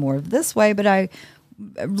I'm more this way, but I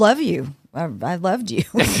love you. I loved you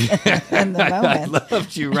in the moment. I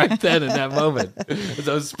loved you right then in that moment. As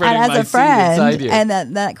I was spreading and as my a friend, seed inside you.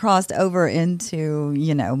 and that crossed over into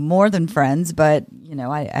more than friends, but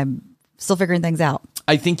I'm still figuring things out.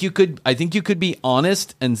 I think you could be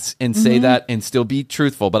honest and say that and still be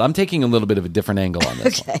truthful, but I'm taking a little bit of a different angle on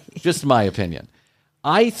this. Okay. One. Just my opinion.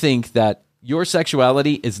 I think that your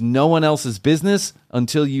sexuality is no one else's business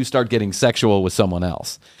until you start getting sexual with someone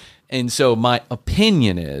else. And so my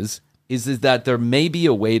opinion is that there may be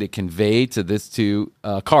a way to convey to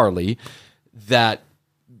Carly that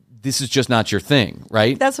this is just not your thing,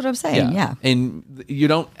 right? That's what I'm saying. Yeah. And you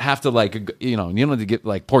don't have to you don't have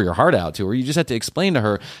to pour your heart out to her. You just have to explain to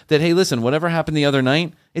her that, hey, listen, whatever happened the other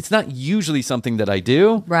night, it's not usually something that I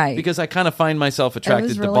do, right? Because I kind of find myself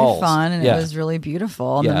attracted to balls. It was really fun and it was really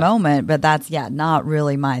beautiful in the moment, but that's not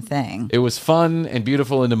really my thing. It was fun and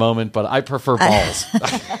beautiful in the moment, but I prefer balls.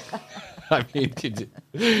 I mean,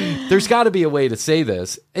 there's got to be a way to say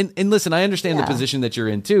this. And listen, I understand the position that you're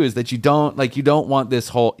in too, is that you don't want this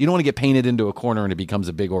whole, you don't want to get painted into a corner and it becomes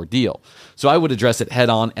a big ordeal. So I would address it head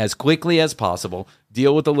on as quickly as possible.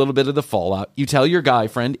 deal with a little bit of the fallout. You tell your guy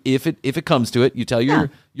friend, if it comes to it, you tell your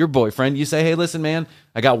boyfriend, you say, hey, listen, man,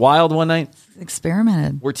 I got wild one night.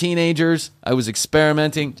 Experimented. We're teenagers. I was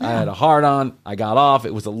experimenting. I had a hard on. I got off.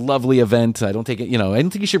 It was a lovely event. I don't think I don't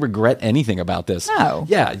think you should regret anything about this. No.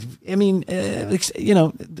 Yeah. I mean, there's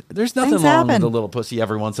nothing Things wrong happen. with a little pussy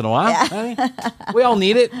every once in a while. Yeah. I mean, we all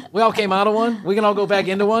need it. We all came out of one. We can all go back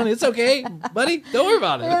into one. It's okay, buddy. Don't worry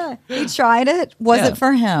about it. Yeah. He tried it. Wasn't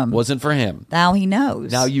for him. Wasn't for him. Now he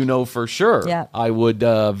knows. Now you know for sure. Yeah. I would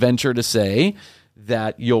venture to say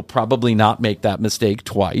that you'll probably not make that mistake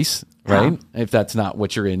twice, right? If that's not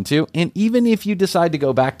what you're into. And even if you decide to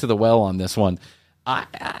go back to the well on this one,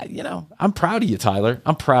 I'm proud of you, Tyler.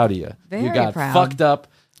 I'm proud of you. Very you got proud. fucked up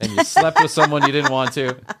and you slept with someone you didn't want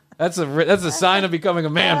to. That's a sign of becoming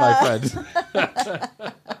a man, my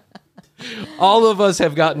friend. All of us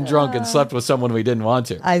have gotten drunk and slept with someone we didn't want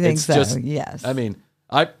to. I think It's so, just, yes. I mean,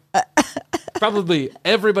 probably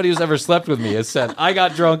everybody who's ever slept with me has said, I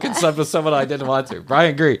got drunk and slept with someone I didn't want to.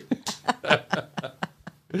 Brian agree.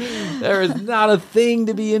 There is not a thing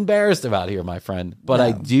to be embarrassed about here, my friend. But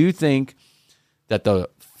I do think that the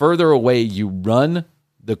further away you run,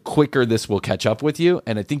 the quicker this will catch up with you.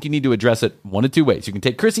 And I think you need to address it one of two ways. You can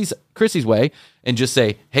take Chrissy's way and just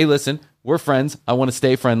say, hey, listen, we're friends. I want to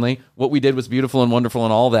stay friendly. What we did was beautiful and wonderful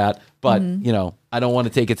and all that. But, I don't want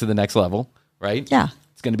to take it to the next level, right? Yeah.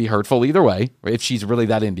 It's going to be hurtful either way. If she's really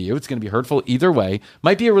that into you, it's going to be hurtful either way.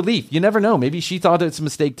 Might be a relief. You never know. Maybe she thought it's a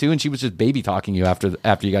mistake too, and she was just baby talking you after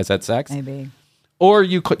you guys had sex. Maybe. Or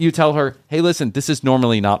you tell her, hey, listen, this is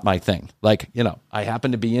normally not my thing. Like, I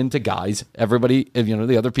happen to be into guys. Everybody,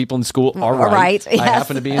 the other people in school are right. Right, yes. I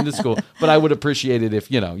happen to be into school. But I would appreciate it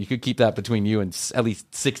if, you could keep that between you and at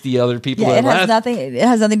least 60 other people. Yeah, it has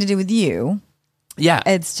nothing to do with you. Yeah.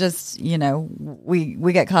 It's just,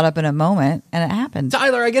 we get caught up in a moment and it happens.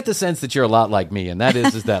 Tyler, I get the sense that you're a lot like me, and that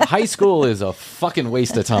is that high school is a fucking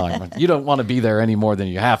waste of time. You don't want to be there any more than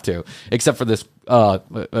you have to, except for this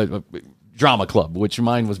drama club, which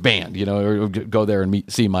mine was banned, or go there and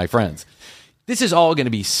see my friends. This is all going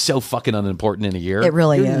to be so fucking unimportant in a year. It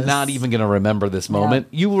really You're is. not even going to remember this moment.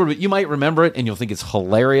 Yeah. You might remember it and you'll think it's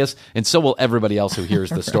hilarious, and so will everybody else who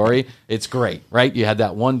hears the story. It's great, right? You had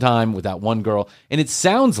that one time with that one girl, and it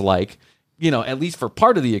sounds like, at least for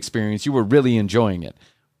part of the experience, you were really enjoying it.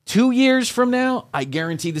 2 years from now, I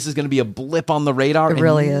guarantee this is going to be a blip on the radar. It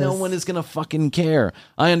really and no is. one is going to fucking care.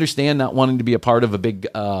 I understand not wanting to be a part of a big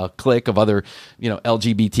clique of other,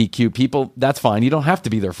 LGBTQ people. That's fine. You don't have to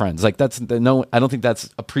be their friends. Like I don't think that's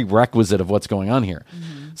a prerequisite of what's going on here.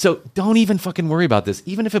 Mm-hmm. So don't even fucking worry about this.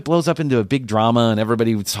 Even if it blows up into a big drama and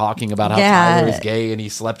everybody was talking about how Tyler is gay and he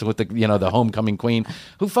slept with the homecoming queen,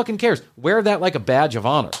 who fucking cares? Wear that like a badge of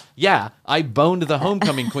honor. Yeah, I boned the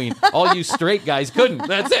homecoming queen. All you straight guys couldn't.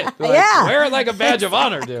 That's it. Wear it like a badge of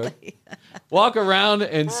honor, dude. Walk around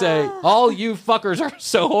and say, all you fuckers are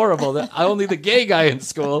so horrible that only the gay guy in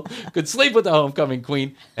school could sleep with the homecoming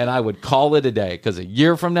queen, and I would call it a day. Because a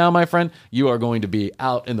year from now, my friend, you are going to be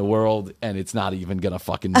out in the world, and it's not even going to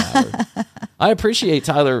fucking matter. I appreciate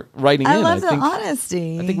Tyler writing in. I love the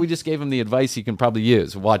honesty. I think we just gave him the advice he can probably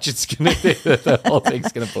use. Watch, the whole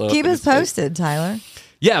thing's going to blow up. Keep us posted, Tyler.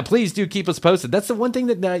 Yeah, please do keep us posted. That's the one thing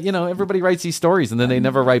that, everybody writes these stories and then they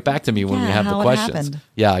never write back to me when we have the questions. Happened.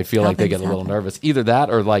 Yeah, I feel How like they get a little nervous. Either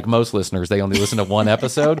that or like most listeners, they only listen to one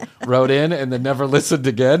episode, wrote in, and then never listened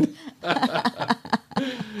again.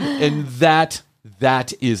 And that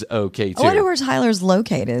is okay, too. I wonder where Tyler's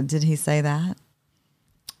located. Did he say that?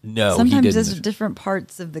 No, Sometimes he didn't. different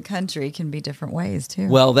parts of the country can be different ways, too.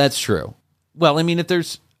 Well, that's true. Well, I mean, if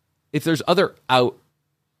there's other out...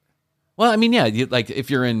 Well, I mean, yeah, like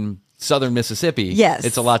if you're in southern Mississippi, yes,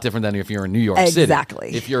 it's a lot different than if you're in New York City.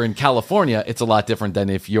 Exactly. If you're in California, it's a lot different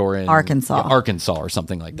than if you're in Arkansas or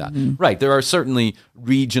something like that. Mm-hmm. Right. There are certainly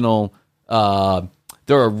regional, I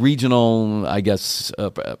guess,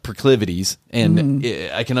 proclivities. And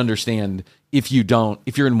I can understand if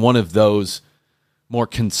you're in one of those more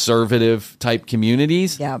conservative type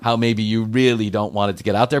communities, how maybe you really don't want it to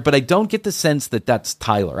get out there. But I don't get the sense that that's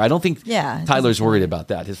Tyler. I don't think Tyler's worried about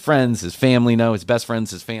that. His friends, his family know, his best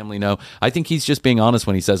friends, his family know. I think he's just being honest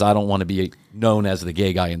when he says, I don't want to be known as the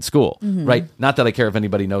gay guy in school, right? Not that I care if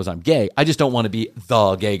anybody knows I'm gay. I just don't want to be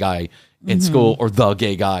the gay guy in school or the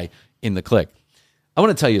gay guy in the clique. I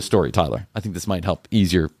want to tell you a story, Tyler. I think this might help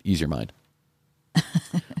ease your mind.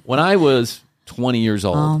 When I was 20 years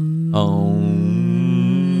old,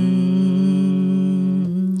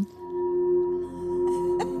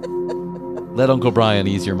 let Uncle Brian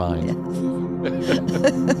ease your mind.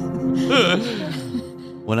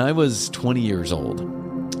 When I was 20 years old,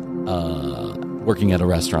 working at a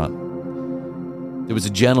restaurant, there was a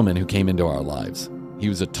gentleman who came into our lives. He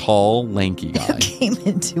was a tall, lanky guy. Came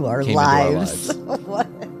into our lives.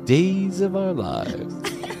 What? Days of our lives.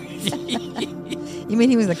 You mean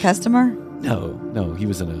he was a customer? No, he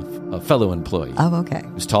was a fellow employee. Oh, okay.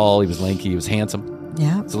 He was tall, he was lanky, he was handsome.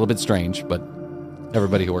 Yeah. It's a little bit strange, but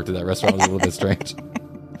everybody who worked at that restaurant was a little bit strange.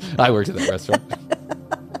 I worked at that restaurant.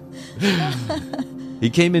 He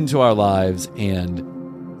came into our lives,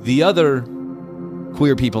 and the other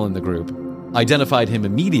queer people in the group identified him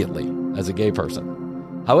immediately as a gay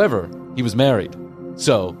person. However, he was married,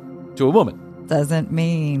 so to a woman. Doesn't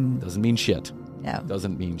mean shit. No.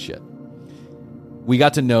 Doesn't mean shit. We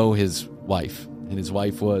got to know his wife, and his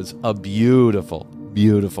wife was a beautiful,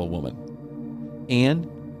 beautiful woman.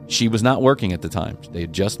 And she was not working at the time. They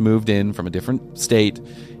had just moved in from a different state,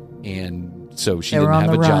 and so she didn't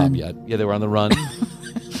have a job yet. Yeah, they were on the run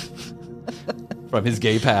from his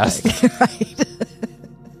gay past. Right.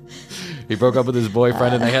 He broke up with his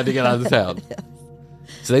boyfriend, and they had to get out of town.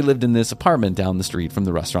 So they lived in this apartment down the street from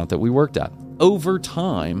the restaurant that we worked at. Over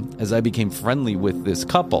time, as I became friendly with this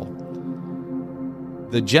couple,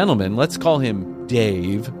 the gentleman, let's call him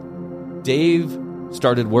Dave. Dave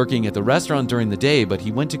started working at the restaurant during the day, but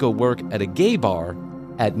he went to go work at a gay bar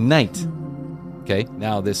at night. Okay,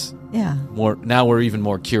 now now we're even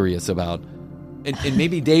more curious about, and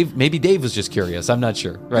maybe Dave was just curious. I'm not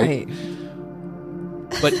sure, right?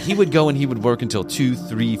 But he would go and he would work until 2,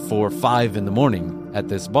 3, 4, 5 in the morning at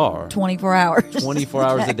this bar. 24 hours. 24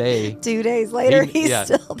 hours a day. 2 days later, he's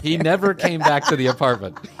still there. He never came back to the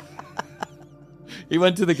apartment. He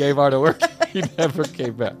went to the gay bar to work. He never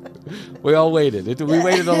came back. We all waited. We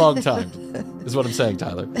waited a long time, is what I'm saying,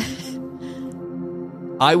 Tyler.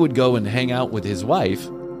 I would go and hang out with his wife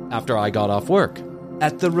after I got off work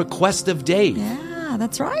at the request of Dave. Yeah,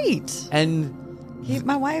 that's right. And keep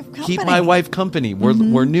my wife company. Keep my wife company.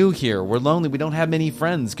 We're new here. We're lonely. We don't have many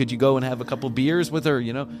friends. Could you go and have a couple beers with her?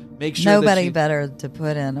 Make sure nobody better to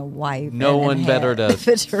put in a wife. No one better to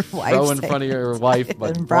throw in front of your wife,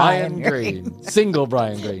 but Brian Green. Green, single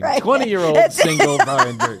Brian Green, Right. 20-year-old single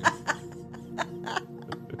Brian Green.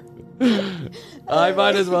 I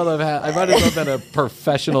might as well have been a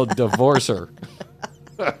professional divorcer.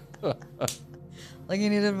 Like you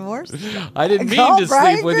need a divorce? I didn't mean to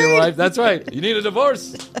sleep with your wife. That's right. You need a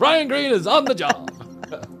divorce. Brian Green is on the job.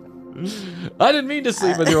 I didn't mean to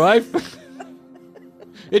sleep with your wife.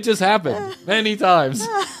 It just happened many times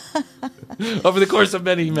over the course of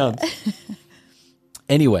many months.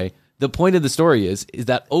 Anyway, the point of the story is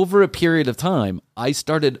that over a period of time, I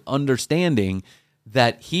started understanding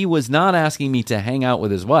that he was not asking me to hang out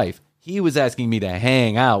with his wife. He was asking me to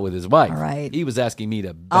hang out with his wife. All right. He was asking me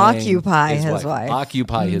to bang occupy his wife.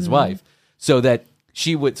 Occupy his wife. So that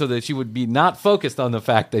she would be not focused on the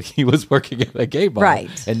fact that he was working at a gay bar.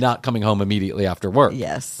 Right. And not coming home immediately after work.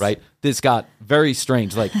 Yes. Right? This got very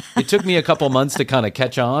strange. Like, it took me a couple months to kind of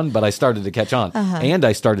catch on, but I started to catch on. And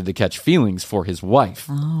I started to catch feelings for his wife.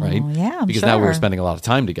 Right? Yeah, I'm because now we were sure. spending a lot of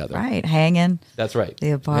time together. Right. Hanging. That's right.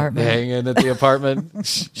 The apartment. Hanging at the apartment.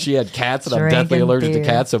 She had cats, and I'm Drinking deathly allergic beer. to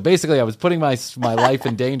cats. So basically, I was putting my life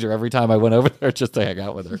in danger every time I went over there just to hang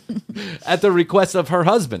out with her. At the request of her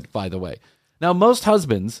husband, by the way. Now, most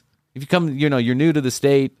husbands, if you come, you're new to the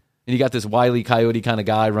state, and you got this Wile E. Coyote kind of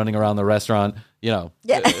guy running around the restaurant, Yeah.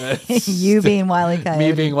 You being Wile E. Coyote.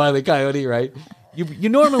 Me being Wile E. Coyote, right? You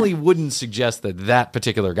normally wouldn't suggest that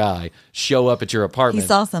particular guy show up at your apartment He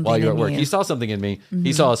saw something while you're in at work. you. He saw something in me.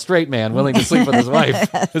 He saw a straight man willing to sleep with his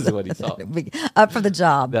wife. This is what he saw. Up for the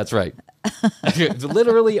job. That's right. It's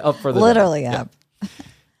literally up for the Literally job.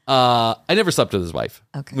 up. I never slept with his wife.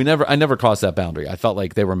 Okay. I never crossed that boundary. I felt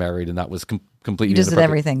like they were married, and that was completely You just did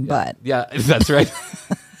inappropriate. everything but. Yeah, that's right.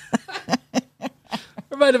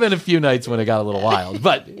 There might have been a few nights when it got a little wild,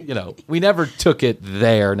 but we never took it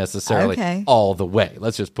there necessarily all the way.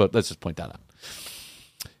 Let's just point that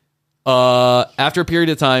out. After a period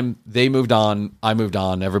of time, they moved on. I moved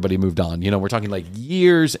on. Everybody moved on. We're talking like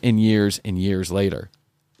years and years and years later.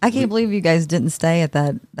 I can't believe you guys didn't stay at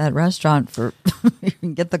that restaurant for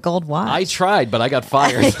get the gold watch. I tried, but I got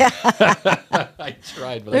fired. I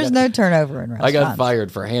tried, but There's no turnover in restaurants. I got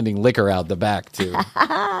fired for handing liquor out the back too.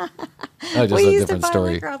 Just we a used different to buy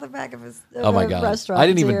story. liquor out the back of Oh my god! I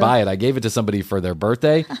didn't even buy it. I gave it to somebody for their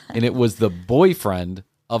birthday, and it was the boyfriend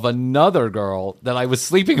of another girl that I was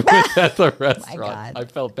sleeping with at the restaurant. God. I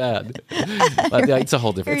felt bad. But yeah, it's a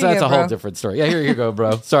whole different. Here you That's go, a whole bro. different story. Yeah, here you go,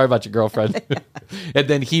 bro. Sorry about your girlfriend. And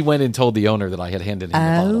then he went and told the owner that I had handed him the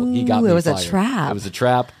bottle. He got me it was a fired. trap. It was a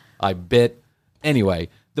trap. I bit. Anyway,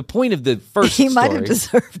 the point of the first He might story. have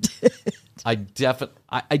deserved it. I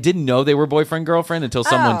didn't know they were boyfriend girlfriend until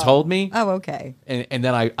someone told me. Oh, okay. And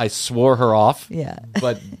then I swore her off. Yeah.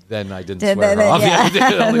 But then I didn't swear her off. Yeah.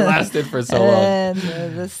 It only lasted for so long.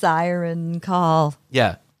 And the siren call.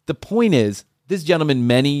 Yeah. The point is, this gentleman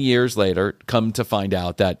many years later come to find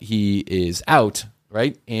out that he is out,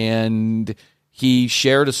 right? And he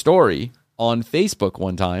shared a story on Facebook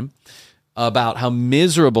one time about how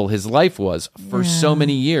miserable his life was for so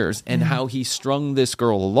many years and how he strung this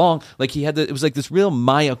girl along. Like it was like this real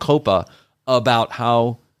Maya Copa about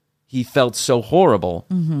how he felt so horrible,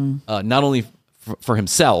 not only for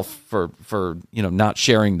himself, for not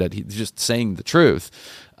sharing that he's just saying the truth.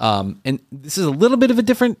 And this is a little bit of a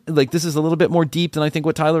different, this is a little bit more deep than I think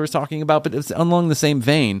what Tyler was talking about, but it's along the same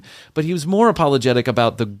vein. But he was more apologetic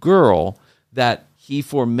about the girl that he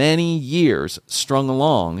for many years strung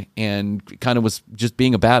along and kind of was just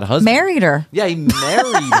being a bad husband. Married her. Yeah, he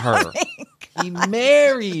married her. He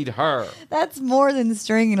married her. That's more than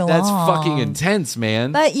stringing along. That's fucking intense,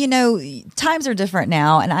 man. But, times are different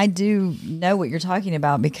now. And I do know what you're talking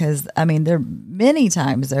about because, there are many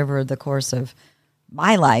times over the course of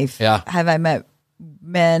my life have I met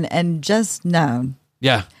men and just known.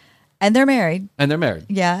 Yeah. And they're married.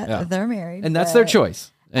 Yeah. They're married. And that's their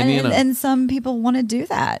choice. And some people want to do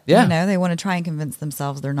that. Yeah. They want to try and convince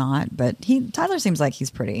themselves they're not. But Tyler seems like he's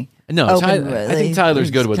pretty No, open. I think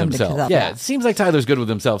Tyler's good with come to himself. up. Yeah, it seems like Tyler's good with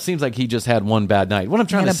himself. Seems like he just had one bad night. What I'm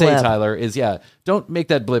trying to say, blip. Tyler, is don't make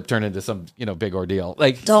that blip turn into some big ordeal.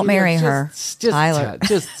 Like, don't marry her, Tyler.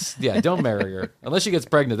 Don't marry her unless she gets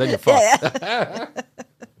pregnant. Then you're fucked.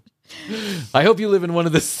 I hope you live in one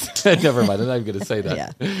of the. Never mind. I'm not even going to say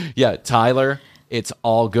that. Yeah, Tyler. It's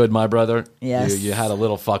all good, my brother. Yes. You had a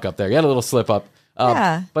little fuck up there. You had a little slip up.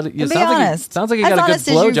 But it sounds like you got a good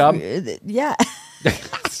blowjob. Yeah.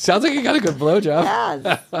 Sounds like you got a good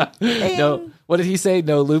blowjob. Yes. No, what did he say?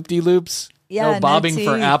 No loop-de-loops? Yeah, no bobbing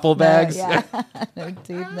for apple bags? No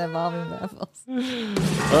teeth, no bobbing for apples.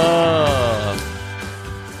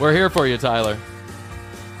 We're here for you, Tyler.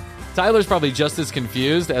 Tyler's probably just as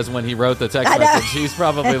confused as when he wrote the text message. He's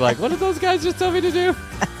probably like, what did those guys just tell me to do?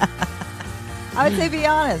 I would say be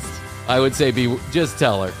honest. I would say just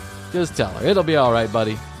tell her. Just tell her. It'll be all right,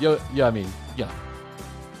 buddy. That's my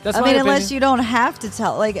opinion. Unless you don't have to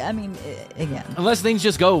tell. Again. Unless things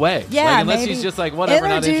just go away. Yeah, unless maybe he's just like, whatever,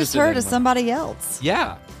 not interested introduce her to anymore. somebody else.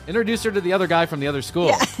 Yeah. Introduce her to the other guy from the other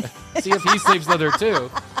school. See if he sleeps with her too.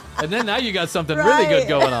 And then now you got something really good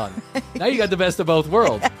going on. Now you got the best of both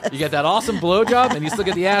worlds. You get that awesome blowjob and you still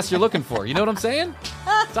get the ass you're looking for. You know what I'm saying?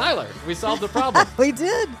 Tyler, we solved the problem. We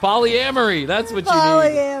did. Polyamory. That's what you need.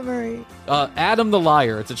 Polyamory. Adam the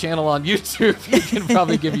Liar. It's a channel on YouTube. He can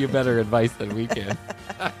probably give you better advice than we can.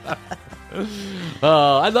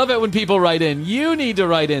 I love it when people write in. You need to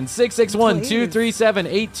write in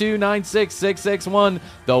 661-237-8296. 661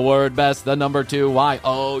 the word best, the number 2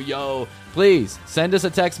 YOYO. Please send us a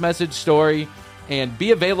text message story and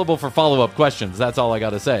be available for follow-up questions. That's all I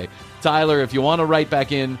got to say. Tyler, if you want to write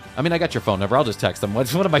back in, I mean, I got your phone number. I'll just text him.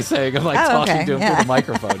 What am I saying? I'm talking to him through the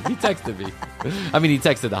microphone. He texted me. He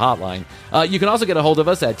texted the hotline. You can also get a hold of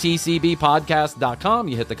us at tcbpodcast.com.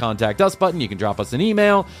 You hit the Contact Us button. You can drop us an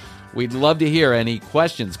email. We'd love to hear any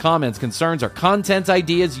questions, comments, concerns, or content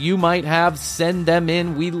ideas you might have. Send them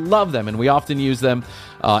in. We love them, and we often use them.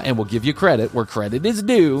 And we'll give you credit where credit is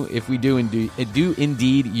due if we do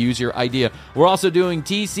indeed use your idea. We're also doing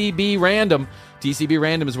TCB Random. TCB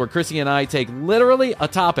Random is where Chrissy and I take literally a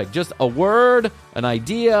topic, just a word, an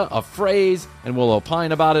idea, a phrase, and we'll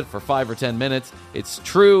opine about it for 5 or 10 minutes. It's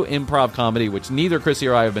true improv comedy, which neither Chrissy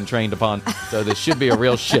or I have been trained upon, so this should be a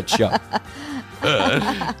real shit show.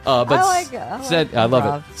 But I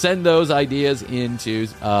love it. Send those ideas into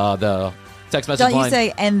the text message line. Don't you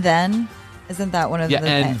say, and then? Isn't that one of the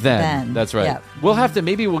and then. That's right. Yep. We'll have to,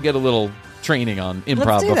 maybe we'll get a little training on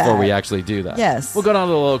improv before we actually do that. Yes. We'll go down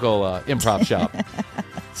to the local improv shop.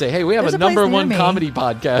 Say, hey, we have a number one comedy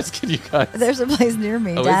podcast. Can you guys? There's a place near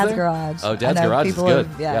me, Dad's Garage. Oh, Dad's Garage is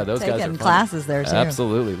good. Those guys are taking classes there, too.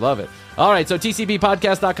 Absolutely. Love it. All right, so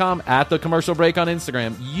tcbpodcast.com, at The Commercial Break on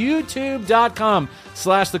Instagram,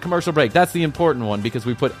 youtube.com/The Commercial Break. That's the important one because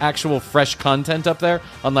we put actual fresh content up there,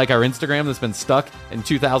 unlike our Instagram that's been stuck in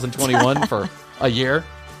 2021 for a year.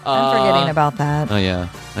 I'm forgetting about that. Oh, yeah.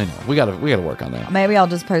 I know. We gotta work on that. Maybe I'll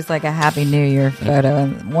just post like a Happy New Year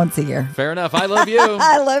photo once a year. Fair enough. I love you.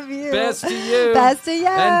 I love you. Best to you. Best to you.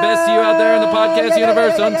 And best to you out there in the podcast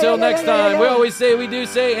universe. Until next time, we always say, we do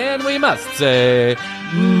say, and we must say,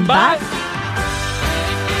 bye.